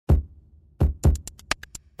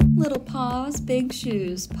Little paws, big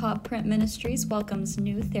shoes. Paw Print Ministries welcomes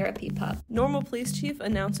new therapy pup. Normal Police Chief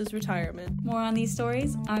announces retirement. More on these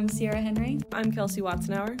stories. I'm Sierra Henry. I'm Kelsey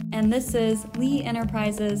Watson-Hour. And this is Lee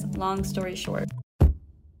Enterprises Long Story Short.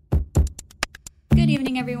 Good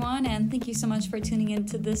evening, everyone, and thank you so much for tuning in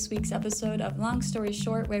to this week's episode of Long Story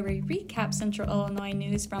Short, where we recap Central Illinois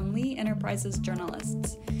news from Lee Enterprises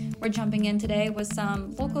journalists. We're jumping in today with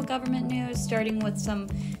some local government news, starting with some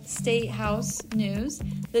State House news.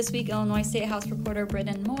 This week, Illinois State House reporter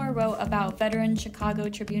Britton Moore wrote about veteran Chicago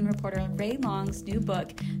Tribune reporter Ray Long's new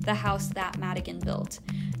book, The House That Madigan Built,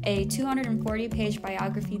 a 240-page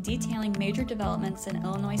biography detailing major developments in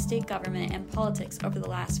Illinois state government and politics over the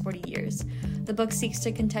last 40 years. The book seeks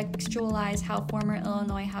to contextualize how former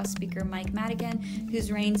Illinois House Speaker Mike Madigan,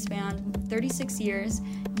 whose reign spanned 36 years,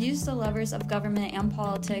 used the levers of government and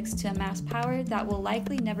politics to amass power that will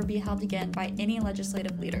likely never be held again by any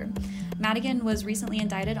legislative leader. Madigan was recently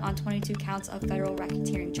indicted on 22 counts of federal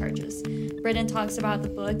racketeering charges. Britton talks about the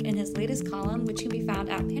book in his latest column, which can be found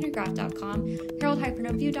at Pantagraph.com,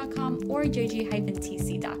 Herald-Review.com, or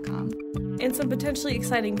JG-TC.com. In some potentially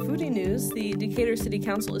exciting foodie news, the Decatur City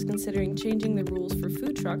Council is considering changing the rules for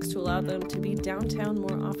food trucks to allow them to be downtown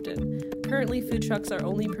more often. Currently, food trucks are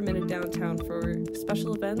only permitted downtown for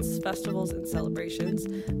special events, festivals, and celebrations,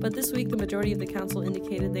 but this week the majority of the council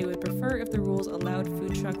indicated they would prefer if the rules allowed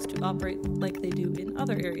food trucks to operate like they do in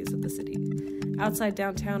other areas of the city. Outside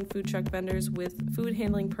downtown, food truck vendors with food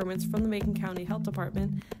handling permits from the Macon County Health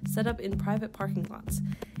Department set up in private parking lots.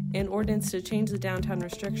 An ordinance to change the downtown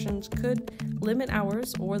restrictions could limit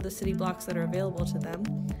hours or the city blocks that are available to them.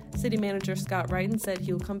 City Manager Scott Wrighton said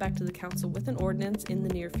he will come back to the council with an ordinance in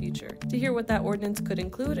the near future. To hear what that ordinance could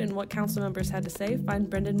include and what council members had to say, find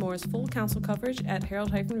Brendan Moore's full council coverage at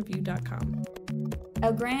Herald-Review.com.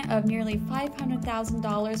 A grant of nearly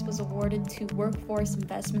 $500,000 was awarded to Workforce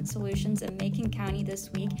Investment Solutions in Macon County this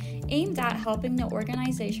week, aimed at helping the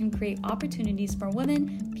organization create opportunities for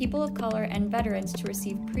women, people of color, and veterans to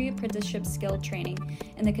receive pre-apprenticeship skill training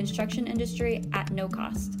in the construction industry at no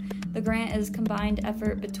cost. The grant is a combined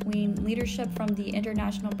effort between leadership from the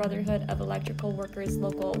International Brotherhood of Electrical Workers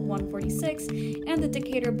Local 146 and the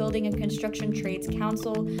Decatur Building and Construction Trades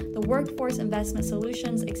Council, the Workforce Investment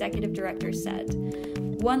Solutions Executive Director said.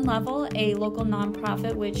 One Level, a local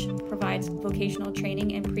nonprofit which provides vocational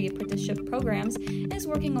training and pre-apprenticeship programs, is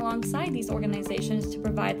working alongside these organizations to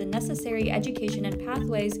provide the necessary education and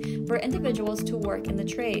pathways for individuals to work in the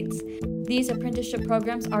trades. These apprenticeship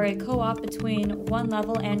programs are a co-op between One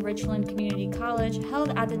Level and Richland Community College,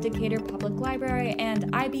 held at the Decatur Public Library,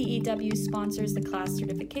 and IBEW sponsors the class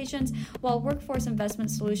certifications, while Workforce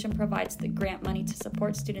Investment Solution provides the grant money to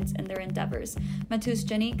support students in their endeavors. Matus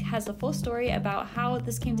Janik has a full story about how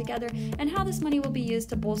this came together and how this money will be used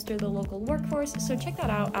to bolster the local workforce, so check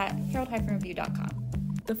that out at Herald-Review.com.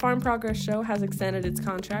 The Farm Progress Show has extended its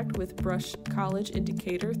contract with Brush College in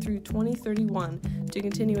Decatur through 2031 to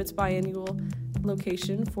continue its biennial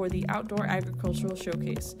location for the Outdoor Agricultural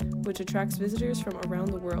Showcase, which attracts visitors from around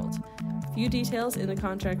the world. Few details in the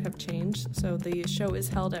contract have changed, so the show is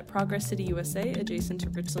held at Progress City, USA, adjacent to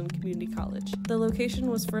Richland Community College. The location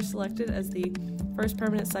was first selected as the first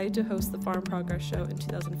permanent site to host the Farm Progress Show in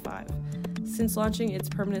 2005. Since launching its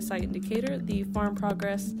permanent site in Decatur, the Farm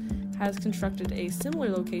Progress has constructed a similar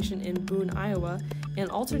location in Boone, Iowa, and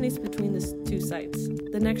alternates between the two sites.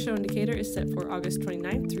 The next show in Decatur is set for August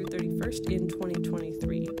 29th through 31st in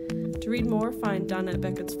 2023. To read more, find Donnette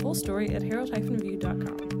Beckett's full story at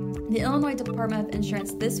Herald-Review.com. The Illinois Department of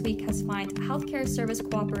Insurance this week has fined Healthcare Service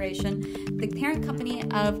Cooperation, the parent company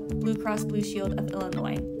of Blue Cross Blue Shield of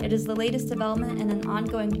Illinois. It is the latest development in an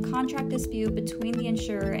ongoing contract dispute between the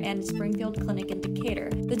insurer and Springfield Clinic in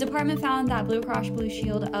Decatur. The department found that Blue Cross Blue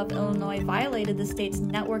Shield of Illinois violated the state's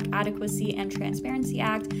Network Adequacy and Transparency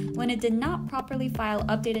Act when it did not properly file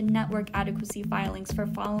updated network adequacy filings for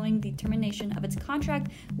following the termination of its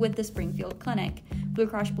contract with the Springfield Clinic. Blue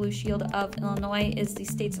Cross Blue Shield of Illinois is the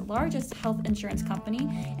state's largest health insurance company,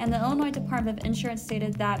 and the Illinois Department of Insurance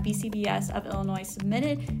stated that BCBS of Illinois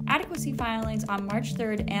submitted adequacy filings on March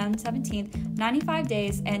 3rd and 17th, 95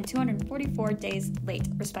 days and 244 days late,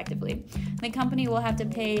 respectively. The company will have to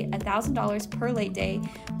pay $1,000 per late day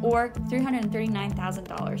or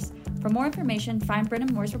 $339,000. For more information, find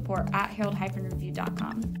Brendan Moore's report at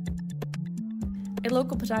Herald-Review.com. A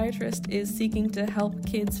local podiatrist is seeking to help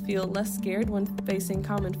kids feel less scared when facing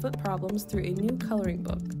common foot problems through a new coloring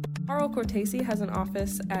book. Carl Cortese has an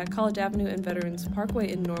office at College Avenue and Veterans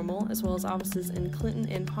Parkway in Normal, as well as offices in Clinton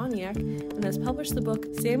and Pontiac, and has published the book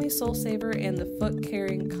Sammy Soul Saver and the Foot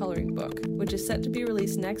Caring Coloring Book, which is set to be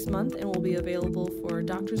released next month and will be available for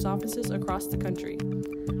doctors' offices across the country.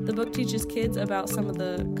 The book teaches kids about some of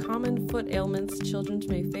the common foot ailments children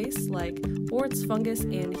may face, like warts, fungus,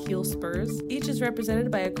 and heel spurs. Each is represented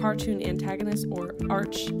by a cartoon antagonist or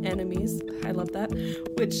arch enemies, I love that,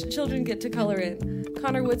 which children get to color in.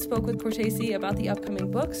 Connor Wood spoke with Cortese about the upcoming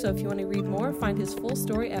book, so if you want to read more, find his full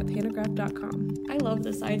story at panagraph.com. I love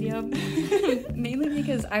this idea, mainly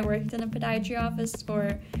because I worked in a podiatry office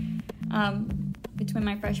for between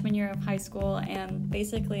my freshman year of high school and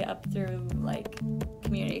basically up through like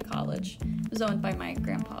community college. It was owned by my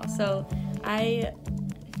grandpa. So I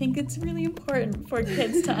think it's really important for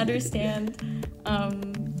kids to understand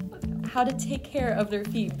how to take care of their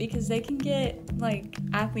feet, because they can get like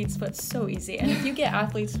athlete's foot so easy. And if you get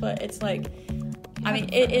athlete's foot, it's like, I mean,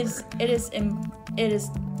 it is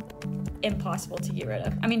impossible to get rid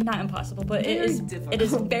of. I mean, not impossible, but it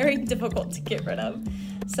is very difficult to get rid of.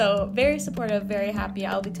 So very supportive, very happy.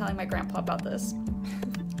 I'll be telling my grandpa about this.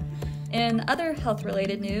 In other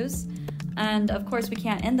health-related news, and of course we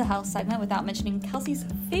can't end the health segment without mentioning Kelsey's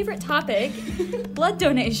favorite topic, blood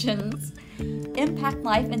donations. Impact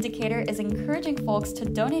Life Indicator is encouraging folks to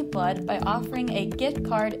donate blood by offering a gift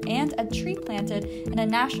card and a tree planted in a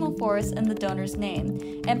national forest in the donor's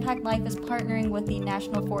name. Impact Life is partnering with the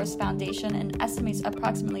National Forest Foundation and estimates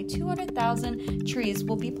approximately 200,000 trees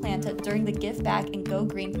will be planted during the Give Back and Go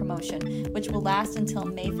Green promotion, which will last until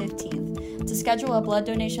May 15th. To schedule a blood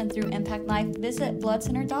donation through Impact Life, visit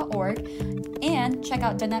bloodcenter.org and check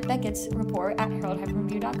out Danette Beckett's report at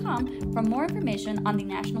herald-review.com for more information on the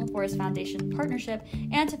National Forest Foundation partnership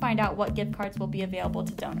and to find out what gift cards will be available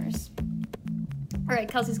to donors. All right,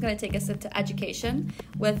 Kelsey's going to take us into education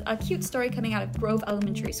with a cute story coming out of Grove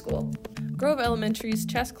Elementary School. Grove Elementary's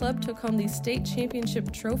chess club took home the state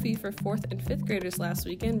championship trophy for 4th and 5th graders last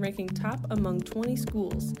weekend, ranking top among 20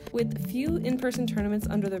 schools. With few in-person tournaments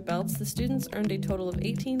under their belts, the students earned a total of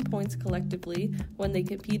 18 points collectively when they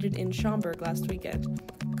competed in Schaumburg last weekend.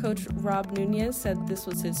 Coach Rob Nunez said this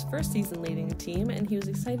was his first season leading a team, and he was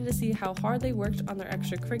excited to see how hard they worked on their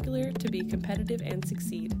extracurricular to be competitive and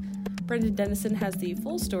succeed. Brendan Dennison has the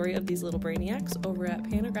full story of these little brainiacs over at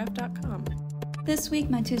panagraph.com. This week,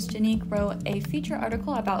 Matus Janik wrote a feature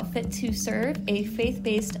article about Fit to Serve, a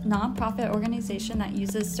faith-based nonprofit organization that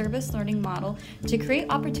uses service learning model to create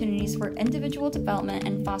opportunities for individual development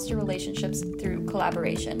and foster relationships through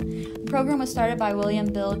collaboration. The program was started by William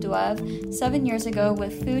Bill Duev 7 years ago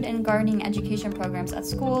with food and gardening education programs at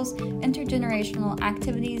schools, intergenerational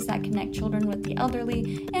activities that connect children with the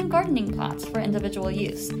elderly, and gardening plots for individual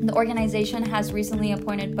use. The organization has recently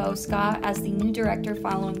appointed Bo Scott as the new director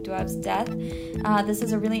following Duev's death. This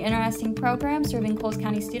is a really interesting program serving Coles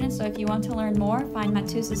County students, so if you want to learn more, find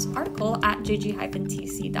Matus's article at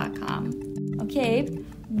jg-tc.com. Okay,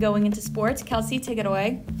 going into sports, Kelsey, take it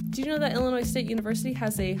away. Do you know that Illinois State University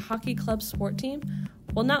has a hockey club sport team?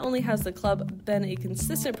 Well, not only has the club been a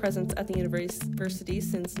consistent presence at the university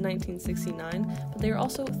since 1969, but they are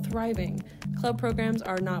also thriving. Club programs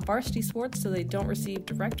are not varsity sports, so they don't receive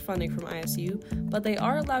direct funding from ISU, but they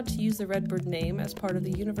are allowed to use the Redbird name as part of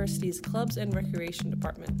the university's clubs and recreation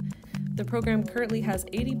department. The program currently has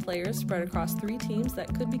 80 players spread across 3 teams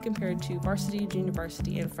that could be compared to varsity, junior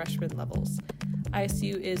varsity, and freshman levels.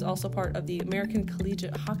 ISU is also part of the American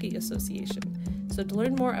Collegiate Hockey Association. So to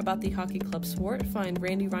learn more about the hockey club sport, find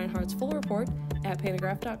Randy Reinhardt's full report at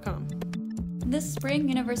panagraph.com. This spring,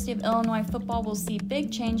 University of Illinois football will see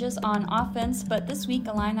big changes on offense, but this week,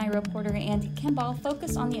 Illini reporter Andy Kimball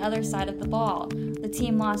focused on the other side of the ball. The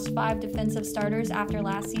team lost 5 defensive starters after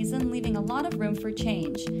last season, leaving a lot of room for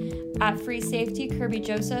change. At free safety, Kirby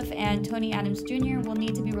Joseph and Tony Adams Jr. will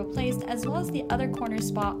need to be replaced, as well as the other corner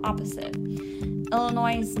spot opposite.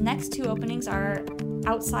 Illinois' next 2 openings are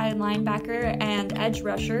outside linebacker and edge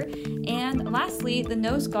rusher, and lastly, the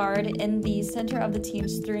nose guard in the center of the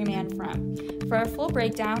team's 3-man front. For a full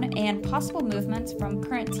breakdown and possible movements from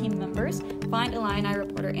current team members, find Illini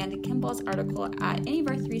reporter Andy Kimball's article at any of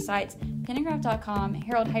our 3 sites, panagraph.com,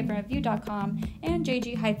 herald-review.com, and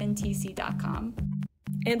jg-tc.com.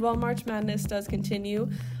 And while March Madness does continue,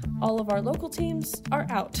 all of our local teams are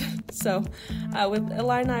out. So with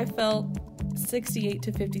Illini fell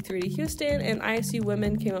 68-53 to Houston, and ISU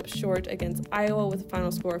women came up short against Iowa with a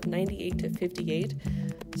final score of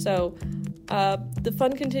 98-58. So the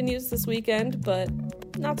fun continues this weekend, but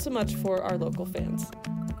not so much for our local fans.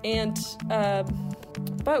 And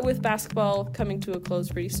but with basketball coming to a close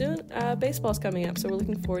pretty soon, baseball's coming up, so we're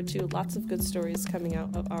looking forward to lots of good stories coming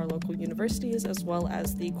out of our local universities, as well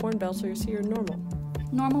as the Corn Belters here in Normal.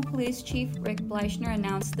 Normal Police Chief Rick Bleichner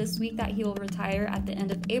announced this week that he will retire at the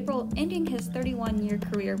end of April, ending his 31-year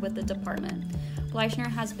career with the department. Bleichner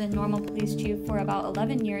has been Normal Police Chief for about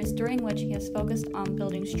 11 years, during which he has focused on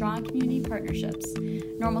building strong community partnerships.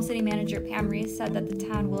 Normal City Manager Pam Reese said that the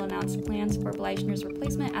town will announce plans for Bleichner's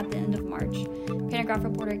replacement at the end of March. Panagraph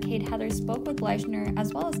reporter Kate Heather spoke with Bleichner,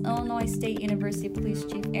 as well as Illinois State University Police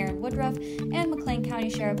Chief Aaron Woodruff and McLean County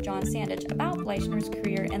Sheriff John Sandage about Bleichner's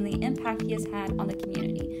career and the impact he has had on the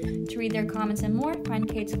community. To read their comments and more, find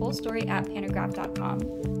Kate's full story at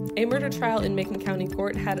panagraph.com. A murder trial in Macon County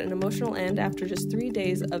Court had an emotional end after just 3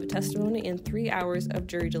 days of testimony and 3 hours of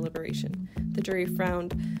jury deliberation. The jury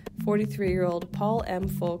found 43-year-old Paul M.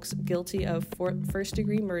 Folks guilty of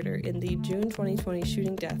first-degree murder in the June 2020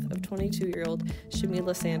 shooting death of 22-year-old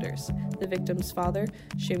Shamila Sanders. The victim's father,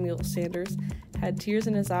 Samuel Sanders, had tears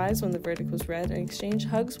in his eyes when the verdict was read and exchanged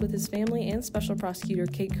hugs with his family and Special Prosecutor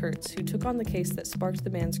Kate Kurtz, who took on the case that sparked the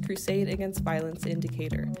man's crusade against violence in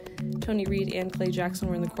Decatur. Tony Reed and Clay Jackson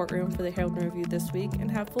were in the courtroom for the Herald and Review this week and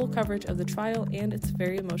have full coverage of the trial and its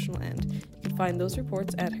very emotional end. You can find those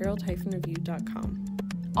reports at herald-review.com.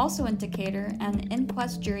 Also in Decatur, an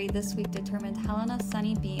inquest jury this week determined Helena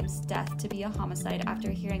Sunny Beam's death to be a homicide after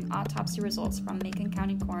hearing autopsy results from Macon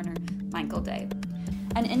County Coroner Michael Day.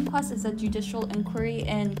 An inquest is a judicial inquiry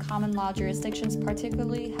in common law jurisdictions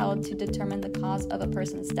particularly held to determine the cause of a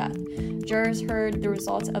person's death. Jurors heard the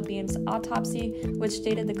results of Beam's autopsy, which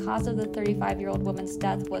stated the cause of the 35-year-old woman's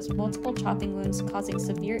death was multiple chopping wounds causing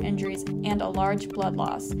severe injuries and a large blood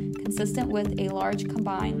loss, consistent with a large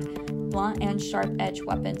combined blunt and sharp-edged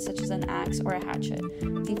weapon such as an axe or a hatchet.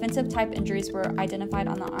 Defensive-type injuries were identified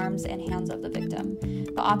on the arms and hands of the victim.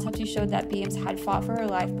 The autopsy showed that Beams had fought for her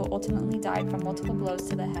life but ultimately died from multiple blows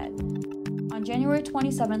to the head. On January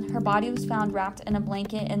 27th, her body was found wrapped in a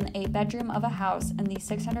blanket in a bedroom of a house in the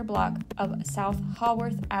 600 block of South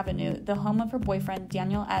Haworth Avenue, the home of her boyfriend,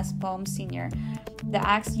 Daniel S. Boehm Sr. The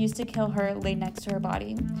axe used to kill her lay next to her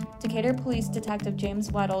body. Decatur Police Detective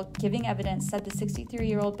James Weddle, giving evidence, said the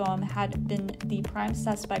 63-year-old Boehm had been the prime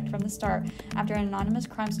suspect from the start after an anonymous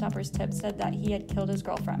Crime Stoppers tip said that he had killed his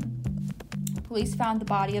girlfriend. Police found the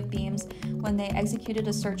body of Beams when they executed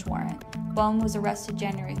a search warrant. Boehm was arrested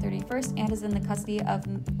January 31st and is in the custody of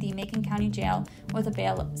the Macon County Jail with a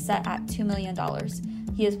bail set at $2 million.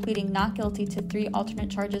 He is pleading not guilty to 3 alternate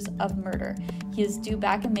charges of murder. He is due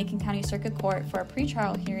back in Macon County Circuit Court for a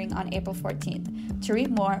pretrial hearing on April 14th. To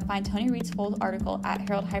read more, find Tony Reed's full article at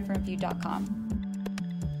herald-review.com.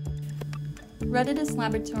 Redditous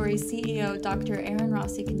Laboratories CEO Dr. Aaron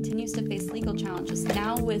Rossi continues to face legal challenges,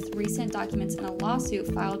 now with recent documents in a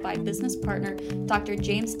lawsuit filed by business partner Dr.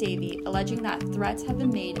 James Davey, alleging that threats have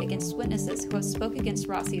been made against witnesses who have spoke against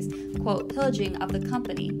Rossi's, quote, pillaging of the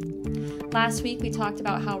company. Last week, we talked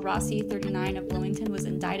about how Rossi, 39, of Bloomington, was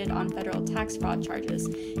indicted on federal tax fraud charges.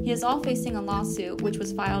 He is all facing a lawsuit, which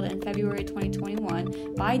was filed in February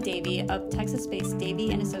 2021 by Davey of Texas-based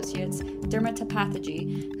Davey & Associates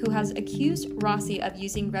Dermatopathology, who has accused Rossi of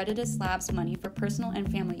using Redditous Labs money for personal and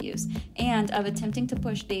family use, and of attempting to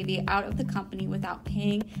push Davey out of the company without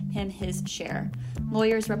paying him his share.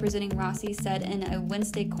 Lawyers representing Rossi said in a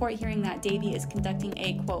Wednesday court hearing that Davey is conducting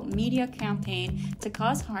a, quote, media campaign to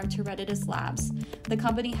cause harm to Redditous Labs. The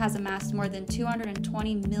company has amassed more than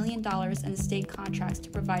 $220 million in state contracts to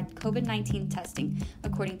provide COVID-19 testing,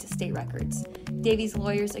 according to state records. Davey's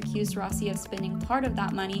lawyers accused Rossi of spending part of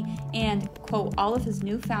that money and, quote, all of his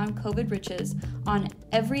newfound COVID riches on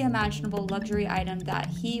every imaginable luxury item that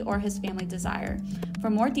he or his family desire. For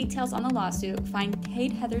more details on the lawsuit, find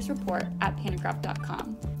Kate Heather's report at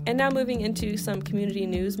panagraph.com. And now moving into some community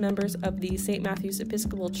news, members of the St. Matthew's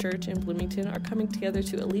Episcopal Church in Bloomington are coming together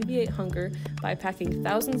to alleviate hunger by packing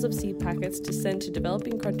thousands of seed packets to send to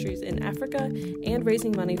developing countries in Africa and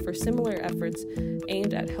raising money for similar efforts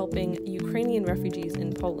aimed at helping Ukrainian refugees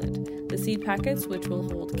in Poland. The seed packets, which will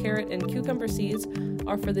hold carrot and cucumber seeds,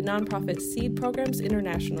 are for the nonprofit Seed Programs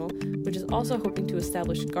International, which is also hoping to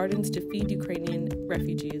establish gardens to feed Ukrainian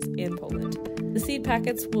refugees in Poland. The seed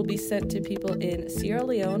packets will be sent to people in Sierra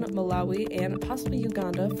Leone, Malawi, and possibly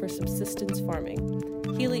Uganda for subsistence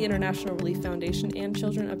farming. Healy International Relief Foundation and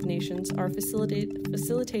Children of Nations are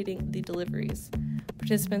facilitating the deliveries.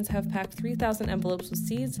 Participants have packed 3,000 envelopes with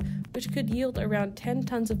seeds, which could yield around 10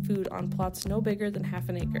 tons of food on plots no bigger than half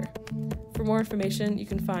an acre. For more information, you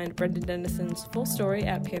can find Brendan Dennison's full story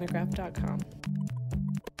at panagraph.com.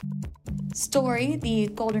 Story, the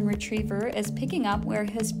golden retriever, is picking up where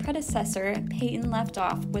his predecessor, Peyton, left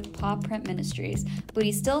off with Paw Print Ministries, but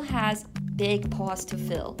he still has big paws to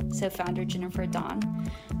fill, said founder Jennifer Don.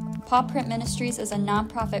 Paw Print Ministries is a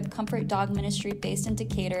nonprofit comfort dog ministry based in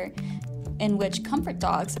Decatur. in which comfort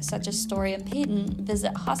dogs, such as Story and Peyton,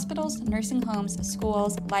 visit hospitals, nursing homes,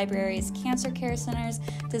 schools, libraries, cancer care centers,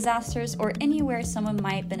 disasters, or anywhere someone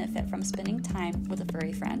might benefit from spending time with a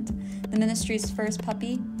furry friend. The ministry's first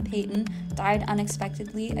puppy, Peyton, died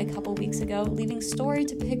unexpectedly a couple weeks ago, leaving Story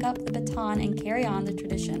to pick up the baton and carry on the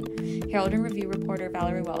tradition, Herald and Review reporter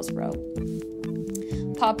Valerie Wells wrote.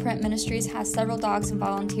 Paw Print Ministries has several dogs and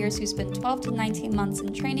volunteers who spend 12 to 19 months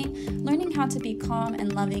in training, learning how to be calm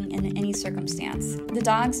and loving in any circumstance. The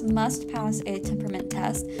dogs must pass a temperament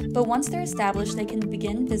test, but once they're established, they can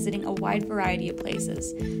begin visiting a wide variety of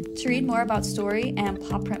places. To read more about Story and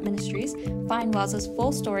Paw Print Ministries, find Wells'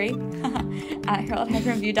 full story at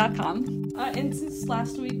herald-review.com. And since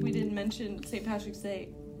last week we didn't mention St. Patrick's Day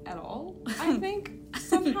at all, I think,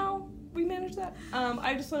 somehow we managed that.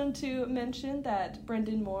 I just wanted to mention that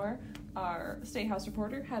Brendan Moore, our State House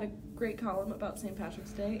reporter, had a great column about St.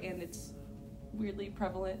 Patrick's Day and its weirdly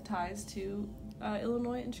prevalent ties to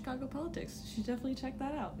Illinois and Chicago politics. You should definitely check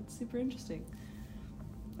that out. It's super interesting.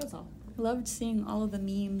 That's all. I loved seeing all of the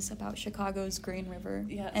memes about Chicago's Green River.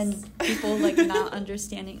 Yes. And people not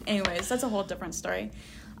understanding. Anyways, that's a whole different story.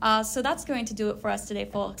 So that's going to do it for us today,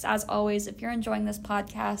 folks. As always, if you're enjoying this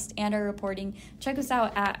podcast and our reporting, check us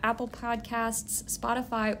out at Apple Podcasts,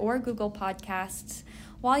 Spotify, or Google Podcasts.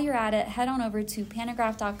 While you're at it, head on over to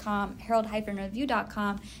Panagraph.com,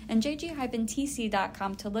 Herald-Review.com, and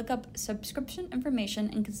JG-TC.com to look up subscription information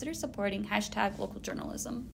and consider supporting #local journalism.